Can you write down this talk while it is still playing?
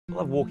I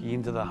love walking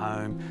into the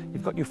home.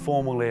 You've got your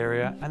formal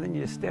area, and then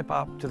you step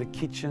up to the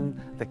kitchen,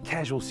 the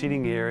casual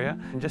sitting area,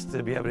 and just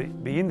to be able to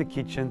be in the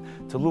kitchen,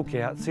 to look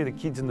out, see the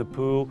kids in the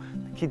pool,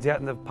 the kids out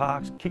in the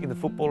parks, kicking the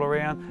football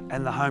around,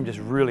 and the home just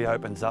really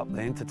opens up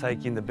then to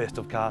take in the best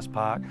of Cars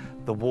Park,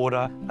 the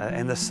water,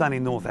 and the sunny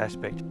north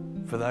aspect.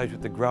 For those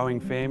with the growing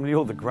family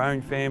or the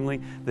grown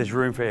family, there's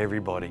room for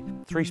everybody.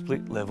 3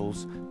 split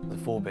levels, the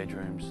 4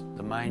 bedrooms,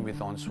 the main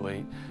with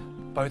ensuite.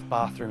 Both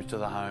bathrooms to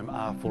the home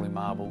are fully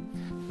marble.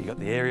 You've got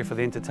the area for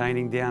the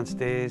entertaining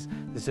downstairs.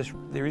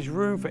 There is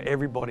room for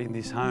everybody in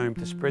this home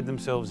to spread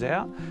themselves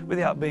out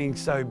without being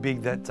so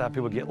big that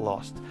people get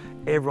lost.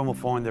 Everyone will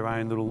find their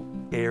own little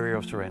area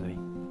of serenity.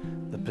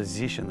 The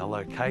position, the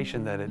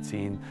location that it's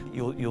in,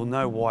 you'll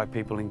know why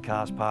people in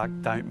Cars Park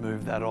don't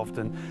move that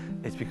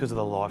often. It's because of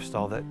the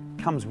lifestyle that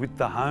comes with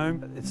the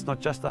home. It's not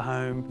just the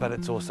home, but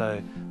it's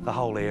also the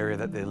whole area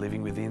that they're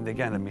living within. They're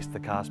going to miss the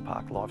Cars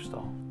Park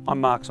lifestyle. I'm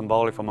Mark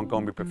Somboli from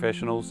Montgomery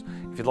Professionals.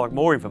 If you'd like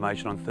more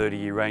information on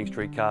 30 Erang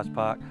Street Cars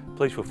Park,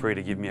 please feel free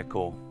to give me a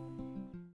call.